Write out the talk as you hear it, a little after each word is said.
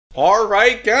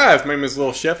Alright guys, my name is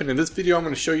lilshef, and in this video I'm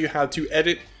going to show you how to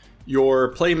edit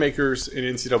your playmakers in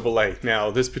NCAA. Now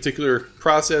this particular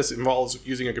process involves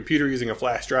using a computer, using a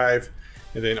flash drive,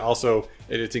 and then also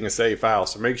editing a save file.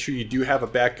 So make sure you do have a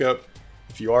backup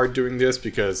if you are doing this,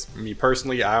 because me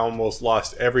personally, I almost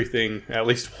lost everything at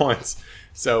least once.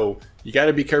 So you got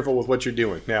to be careful with what you're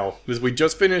doing. Now, as we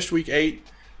just finished week 8,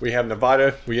 we have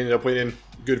Nevada. We ended up winning,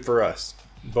 good for us.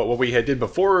 But what we had did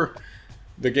before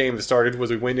the game started was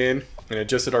we went in and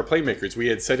adjusted our playmakers. We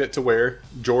had set it to where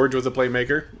George was a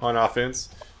playmaker on offense,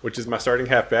 which is my starting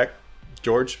halfback,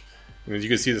 George. And as you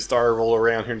can see the star roll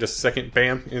around here in just a second,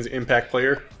 bam, is an impact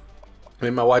player. And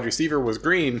then my wide receiver was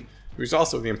Green, who's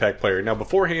also the impact player. Now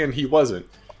beforehand he wasn't.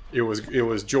 It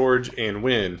was George and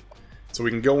Win. So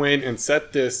we can go in and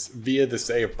set this via the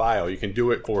save file. You can do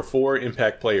it for 4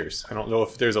 impact players. I don't know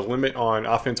if there's a limit on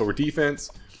offense or defense.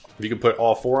 If you can put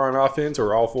all 4 on offense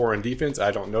or all 4 on defense, I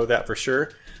don't know that for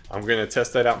sure. I'm going to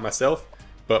test that out myself.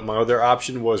 But my other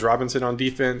option was Robinson on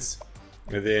defense,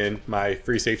 and then my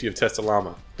free safety of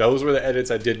Testalama. Those were the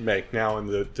edits I did make. Now in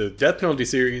the death penalty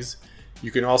series, you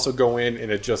can also go in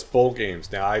and adjust bowl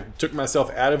games. Now I took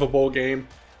myself out of a bowl game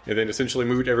and then essentially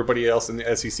moved everybody else in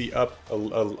the SEC up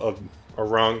a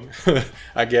rung,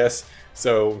 I guess.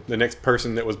 So the next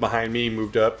person that was behind me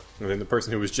moved up, and then the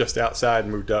person who was just outside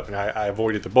moved up, and I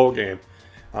avoided the bowl game.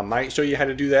 I might show you how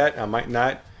to do that. I might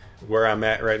not. Where I'm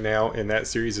at right now in that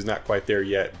series is not quite there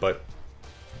yet, but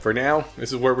for now,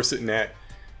 this is where we're sitting at.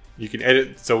 You can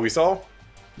edit. So we saw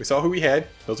who we had.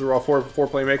 Those were all four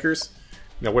playmakers.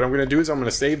 Now what I'm going to do is I'm going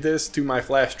to save this to my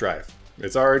flash drive.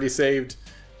 It's already saved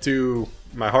to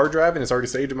my hard drive, and it's already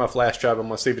saved to my flash drive. I'm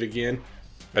going to save it again.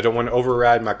 I don't want to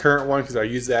override my current one because I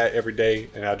use that every day,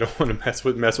 and I don't want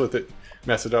to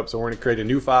mess it up. So we're going to create a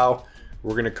new file.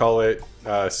 We're going to call it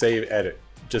save edit,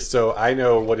 just so I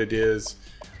know what it is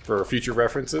for future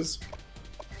references.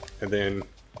 And then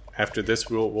after this,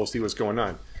 we'll see what's going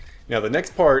on. Now the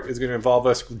next part is going to involve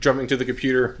us jumping to the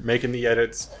computer, making the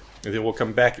edits, and then we'll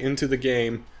come back into the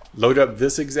game, load up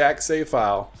this exact save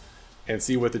file, and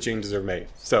see what the changes are made.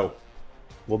 So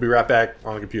we'll be right back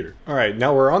on the computer. All right,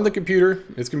 now we're on the computer.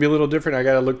 It's gonna be a little different. I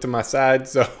gotta look to my side,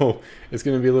 so it's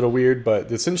gonna be a little weird,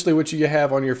 but essentially what you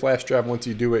have on your flash drive once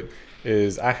you do it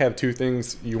is I have 2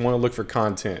 things. You wanna look for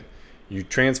content. You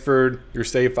transferred your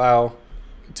save file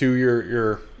to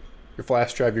your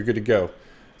flash drive, you're good to go.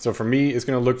 So for me, it's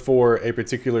gonna look for a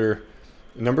particular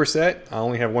number set. I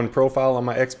only have 1 profile on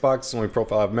my Xbox. It's the only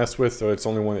profile I've messed with, so it's the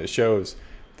only one that shows.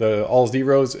 The all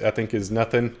zeros, I think, is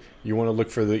nothing. You wanna look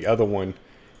for the other one.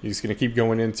 You're just going to keep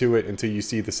going into it until you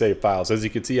see the save files. As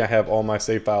you can see, I have all my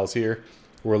save files here.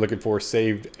 We're looking for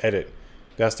saved edit.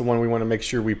 That's the one we want to make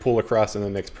sure we pull across in the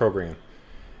next program.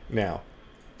 Now,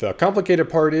 the complicated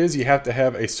part is you have to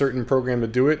have a certain program to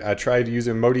do it. I tried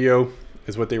using Modio,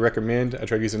 is what they recommend. I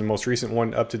tried using the most recent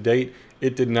one up to date.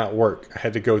 It did not work. I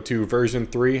had to go to version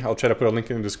 3. I'll try to put a link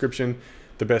in the description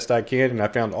the best I can. And I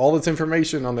found all this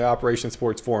information on the Operation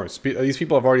Sports forums. These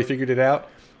people have already figured it out.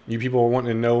 You people are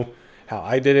wanting to know how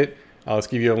I did it. I'll just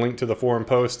give you a link to the forum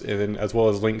post, and then as well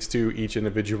as links to each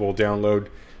individual download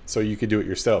so you can do it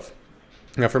yourself.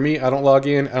 Now for me, I don't log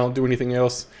in, I don't do anything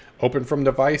else. Open from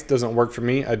device doesn't work for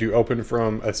me. I do open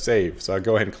from a save. So I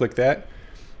go ahead and click that,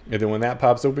 and then when that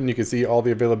pops open, you can see all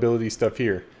the availability stuff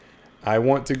here. I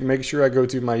want to make sure I go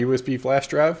to my USB flash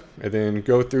drive and then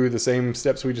go through the same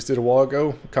steps we just did a while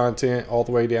ago, content all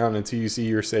the way down until you see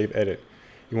your save edit.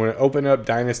 You want to open up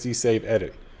Dynasty Save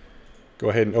Edit. Go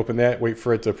ahead and open that, wait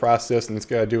for it to process, and it's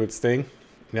got to do its thing.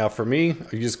 Now for me,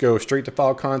 you just go straight to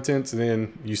file contents, and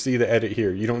then you see the edit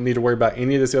here. You don't need to worry about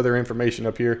any of this other information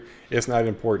up here. It's not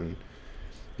important.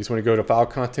 You just want to go to file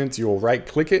contents, you'll right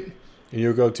click it, and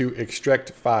you'll go to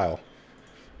extract file.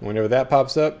 Whenever that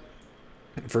pops up,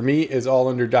 for me, it's all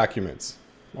under documents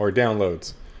or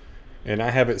downloads. And I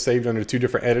have it saved under 2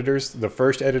 different editors. The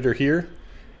first editor here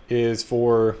is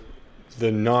for the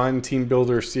non-team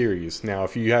builder series. Now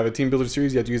if you have a team builder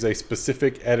series, you have to use a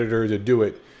specific editor to do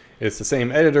it. It's the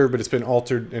same editor, but it's been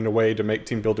altered in a way to make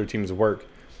team builder teams work.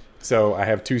 So I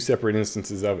have 2 separate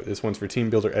instances of it. This one's for team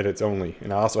builder edits only,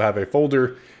 and I also have a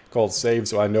folder called save,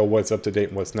 so I know what's up to date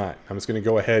and what's not. I'm just going to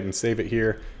go ahead and save it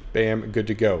here. Bam, good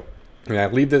to go. And I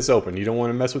leave this open. You don't want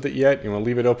to mess with it yet. You want to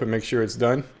leave it open, make sure it's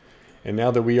done. And now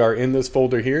that we are in this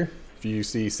folder here, if you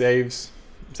see saves,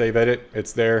 save edit,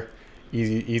 it's there.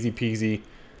 Easy peasy,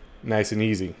 nice and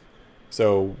easy.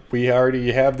 So we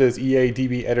already have this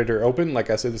EADB editor open. Like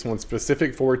I said, this one's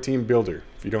specific for team builder.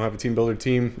 If you don't have a team builder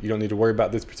team, you don't need to worry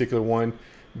about this particular one,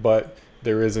 but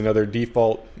there is another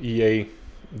default EADB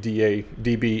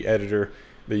editor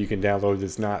that you can download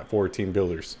that's not for team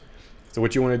builders. So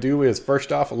what you want to do is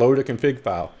first off load a config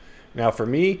file. Now for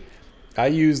me, I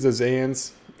use the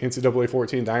Zan's NCAA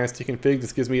 14 Dynasty config.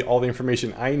 This gives me all the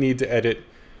information I need to edit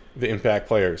the impact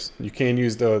players. You can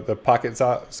use the Pocket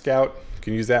Scout, you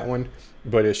can use that one,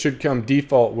 but it should come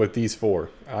default with these 4.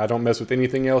 I don't mess with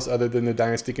anything else other than the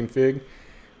Dynasty config.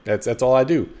 That's all I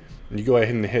do. And you go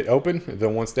ahead and hit open, and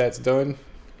then once that's done,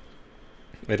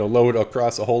 it'll load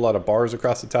across a whole lot of bars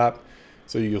across the top.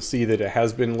 So you'll see that it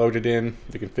has been loaded in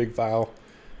the config file.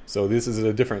 So this is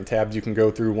a different tabs you can go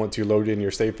through once you load in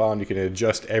your save file, and you can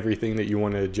adjust everything that you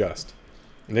want to adjust.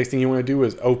 The next thing you want to do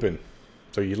is open.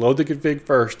 So you load the config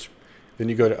first, then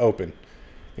you go to open.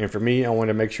 And for me, I want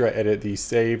to make sure I edit the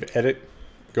save edit.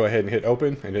 Go ahead and hit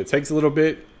open, and it takes a little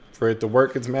bit for it to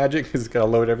work its magic because it's got to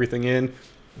load everything in.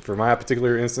 For my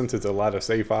particular instance, it's a lot of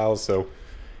save files, so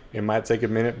it might take a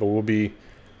minute, but we'll be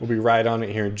right on it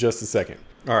here in just a second.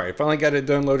 All right, finally got it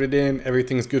done, loaded in,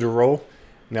 everything's good to roll.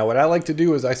 Now what I like to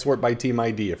do is I sort by team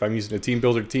ID. If I'm using a team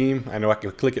builder team, I know I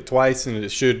can click it twice and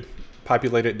it should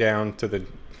populate it down to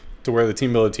where the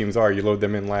team builder teams are. You load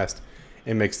them in last.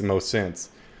 It makes the most sense.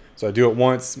 So I do it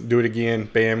once, do it again,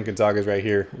 bam, Gonzaga's right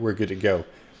here, we're good to go.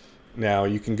 Now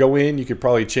you can go in, you could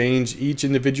probably change each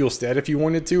individual stat if you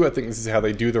wanted to. I think this is how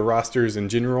they do the rosters in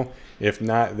general. If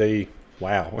not,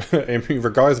 wow. I mean,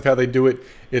 regardless of how they do it,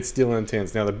 it's still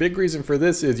intense. Now the big reason for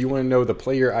this is you want to know the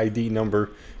player ID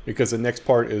number, because the next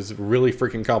part is really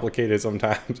freaking complicated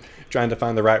sometimes trying to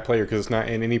find the right player, because it's not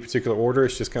in any particular order.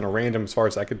 It's just kind of random as far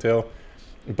as I can tell,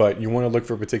 but you want to look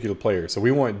for a particular player. So we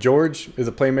want George as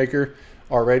a playmaker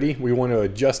already. We want to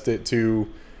adjust it to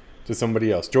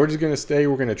somebody else. George is going to stay.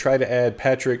 We're going to try to add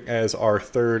Patrick as our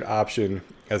 3rd option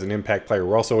as an impact player.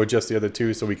 We'll also adjust the other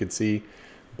 2 so we can see,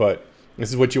 but this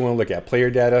is what you want to look at. Player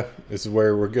data, this is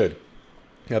where we're good.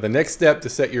 Now the next step to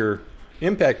set your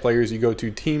impact players, you go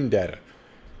to team data.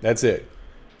 That's it.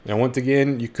 Now once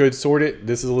again, you could sort it.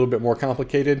 This is a little bit more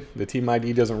complicated. The team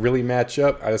ID doesn't really match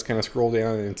up. I just kind of scroll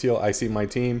down until I see my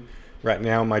team. Right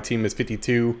now my team is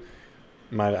 52.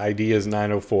 My ID is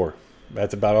 904.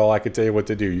 That's about all I could tell you what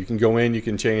to do. You can go in, you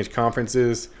can change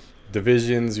conferences,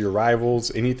 divisions, your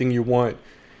rivals, anything you want.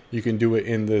 You can do it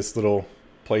in this little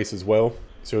place as well.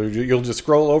 So you'll just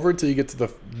scroll over till you get to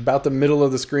about the middle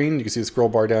of the screen. You can see the scroll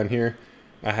bar down here.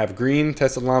 I have Green,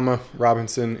 Tessalama,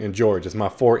 Robinson, and George as my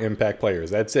 4 impact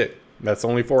players. That's it. That's the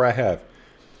only 4 I have.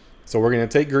 So we're going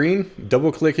to take Green,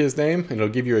 double click his name, and it'll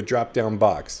give you a drop down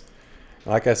box.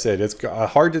 Like I said, it's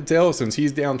hard to tell since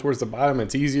he's down towards the bottom.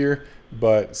 It's easier,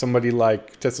 but somebody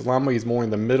like Tessalama, he's more in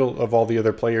the middle of all the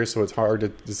other players, so it's hard to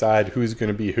decide who's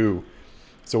going to be who.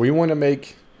 So we want to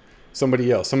make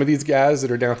somebody else. Some of these guys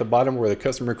that are down at the bottom were the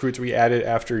custom recruits we added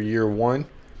after year 1.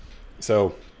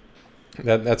 So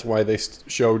that's why they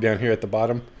show down here at the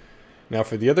bottom. Now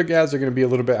for the other guys, they're going to be a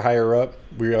little bit higher up.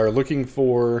 We're looking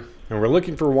for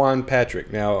Juan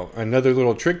Patrick. Now another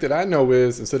little trick that I know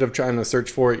is, instead of trying to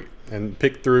search for it and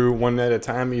pick through one at a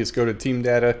time, you just go to team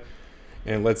data,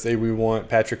 and let's say we want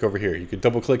Patrick over here. You could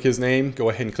double click his name, go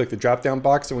ahead and click the drop down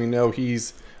box, and we know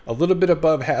he's a little bit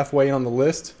above halfway on the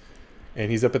list, and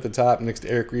he's up at the top next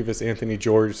to Eric Rivas, Anthony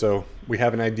George, so we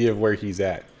have an idea of where he's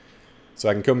at. So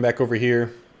I can come back over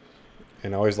here,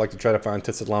 and I always like to try to find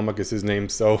Tessalama because his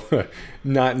name's so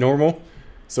not normal.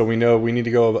 So we know we need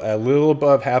to go a little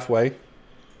above halfway.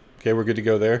 Okay, we're good to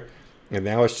go there. And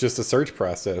now it's just a search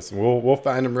process. We'll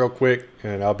find him real quick,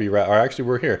 and I'll be right. Or actually,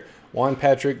 we're here. Juan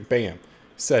Patrick, bam,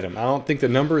 set him. I don't think the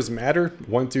numbers matter,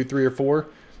 1, 2, 3, or 4,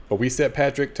 but we set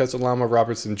Patrick, Tessalama,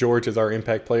 Robertson, George as our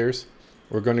impact players.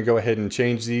 We're going to go ahead and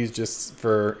change these just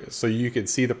so you can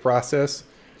see the process.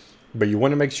 But you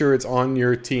want to make sure it's on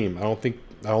your team. I don't think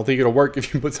it'll work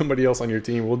if you put somebody else on your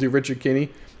team. We'll do Richard Kinney.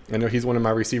 I know he's one of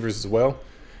my receivers as well.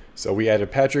 So we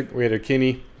added Patrick, we added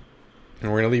Kinney, and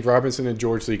we're going to leave Robinson and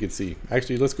George so you can see.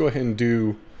 Actually, let's go ahead and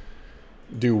do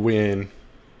win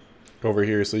over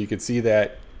here so you can see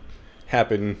that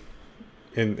happen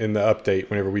in the update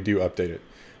whenever we do update it.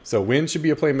 So Win should be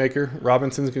a playmaker.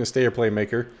 Robinson's going to stay a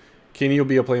playmaker. Kinney will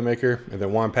be a playmaker, and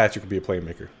then Juan Patrick will be a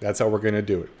playmaker. That's how we're going to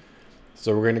do it.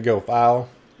 So we're going to go File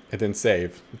and then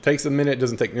Save. It takes a minute. It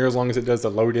doesn't take near as long as it does to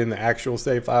load in the actual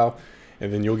save file.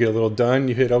 And then you'll get a little done.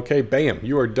 You hit OK. Bam.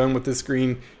 You are done with this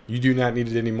screen. You do not need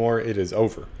it anymore. It is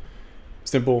over.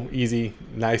 Simple, easy,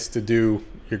 nice to do.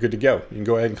 You're good to go. You can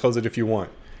go ahead and close it if you want.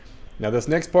 Now this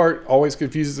next part always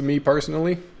confuses me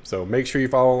personally. So make sure you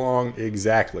follow along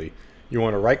exactly. You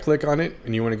want to right click on it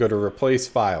and you want to go to Replace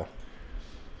File.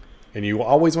 And you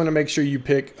always want to make sure you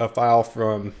pick a file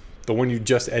from the one you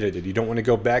just edited. You don't want to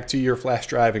go back to your flash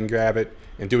drive and grab it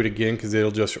and do it again because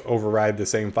it'll just override the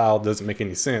same file. It doesn't make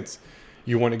any sense.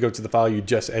 You want to go to the file you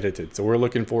just edited. So we're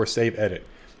looking for Save Edit.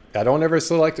 I don't ever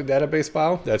select a database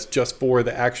file. That's just for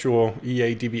the actual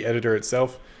EADB editor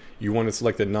itself. You want to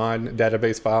select a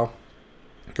non-database file.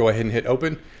 Go ahead and hit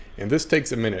open, and this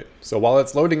takes a minute. So while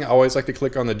it's loading, I always like to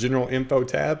click on the general info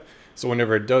tab. So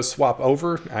whenever it does swap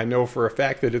over, I know for a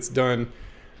fact that it's done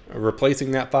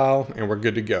replacing that file and we're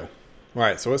good to go. All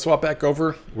right, so let's swap back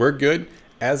over. We're good.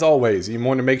 As always, you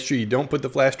want to make sure you don't put the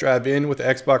flash drive in with the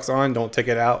Xbox on. Don't take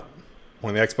it out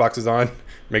when the Xbox is on.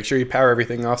 Make sure you power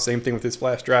everything off. Same thing with this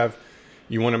flash drive.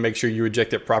 You want to make sure you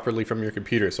eject it properly from your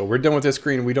computer. So we're done with this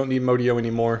screen. We don't need Modio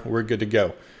anymore. We're good to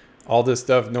go. All this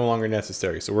stuff no longer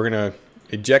necessary. So we're going to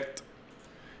eject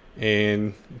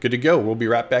and good to go. We'll be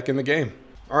right back in the game.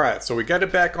 All right, so we got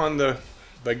it back on the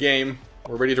game.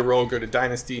 We're ready to roll. Go to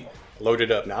Dynasty, load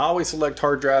it up. Now I always select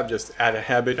hard drive just out of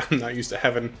habit. I'm not used to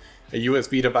having a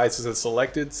USB device as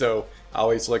selected, so I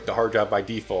always select the hard drive by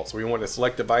default. So we want to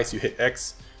select device, you hit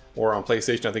X, or on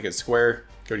PlayStation I think it's square.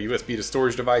 Go to USB to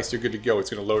storage device, you're good to go. It's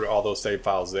going to load all those save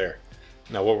files there.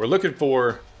 Now what we're looking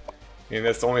for, and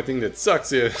that's the only thing that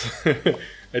sucks, is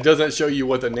it doesn't show you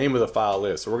what the name of the file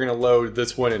is. So we're going to load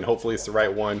this one, and hopefully it's the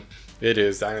right one. It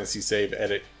is Dynasty Save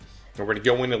Edit. And we're going to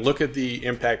go in and look at the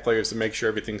impact players to make sure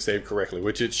everything's saved correctly,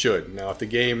 which it should. Now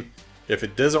if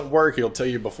it doesn't work, it'll tell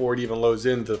you before it even loads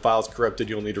in the file's corrupted,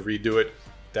 you'll need to redo it.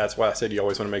 That's why I said you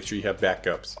always want to make sure you have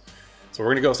backups. So we're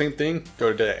going to go same thing,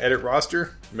 go to edit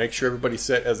roster, make sure everybody's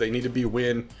set as they need to be.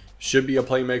 Win should be a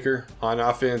playmaker. On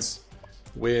offense,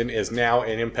 Win is now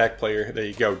an impact player. There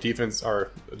you go. Defense,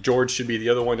 or George should be the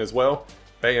other one as well.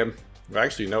 Bam. Well,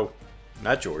 actually, no,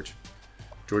 not George.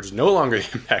 George is no longer the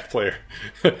impact player.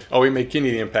 Oh, we made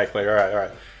Kenny the impact player. All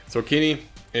right. So Kenny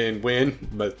and Win,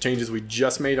 the changes we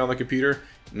just made on the computer,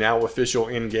 now official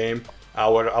in game. I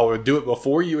would do it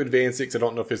before you advance it, because I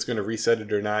don't know if it's going to reset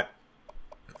it or not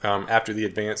after the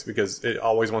advance, because it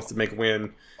always wants to make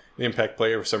Win the impact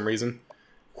player for some reason.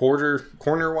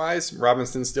 Corner wise,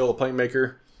 Robinson's still a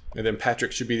playmaker, and then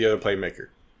Patrick should be the other playmaker.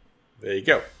 There you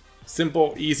go.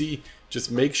 Simple, easy.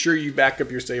 Just make sure you back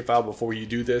up your save file before you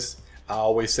do this. I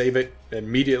always save it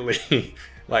immediately.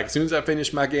 Like as soon as I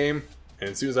finish my game,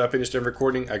 and as soon as I finish the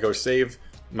recording, I go save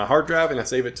my hard drive and I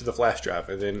save it to the flash drive.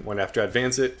 And then after I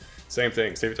advance it, same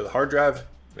thing, save it to the hard drive,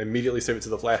 immediately save it to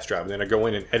the flash drive. And then I go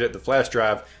in and edit the flash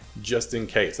drive just in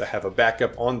case. I have a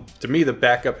backup on. To me, the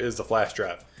backup is the flash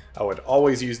drive. I would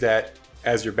always use that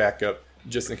as your backup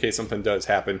just in case something does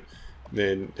happen.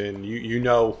 Then you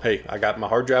know, hey, I got my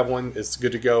hard drive one, it's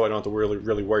good to go. I don't have to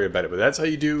really worry about it. But that's how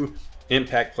you do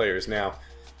impact players. Now,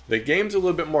 the game's a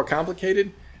little bit more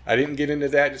complicated. I didn't get into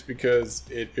that just because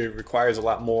it requires a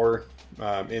lot more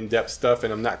in-depth stuff,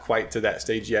 and I'm not quite to that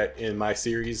stage yet in my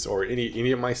series or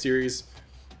any of my series.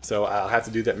 So I'll have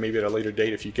to do that maybe at a later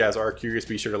date. If you guys are curious,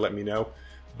 be sure to let me know.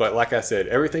 But like I said,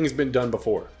 everything's been done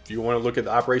before. If you want to look at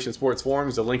the Operation Sports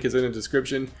forums, the link is in the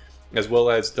description, as well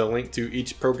as the link to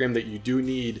each program that you do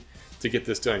need to get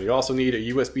this done. You also need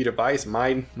a USB device.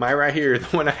 Mine right here, the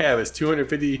one I have, is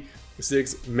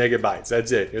 256 megabytes.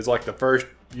 That's it. It's like the first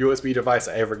USB device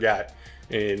I ever got,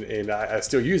 and I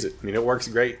still use it. I mean, it works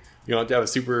great. You don't have to have a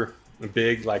super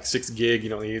big, like 6 gig. You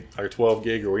don't need, or 12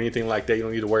 gig or anything like that. You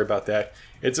don't need to worry about that.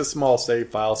 It's a small save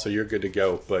file, so you're good to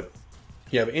go. But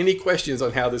if you have any questions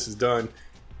on how this is done,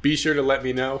 be sure to let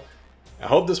me know. I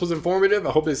hope this was informative.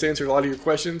 I hope this answered a lot of your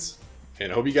questions,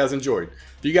 and I hope you guys enjoyed.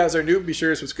 If you guys are new, be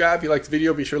sure to subscribe. If you liked the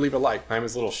video, be sure to leave a like. My name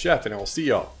is Little Chef, and I will see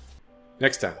y'all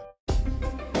next time.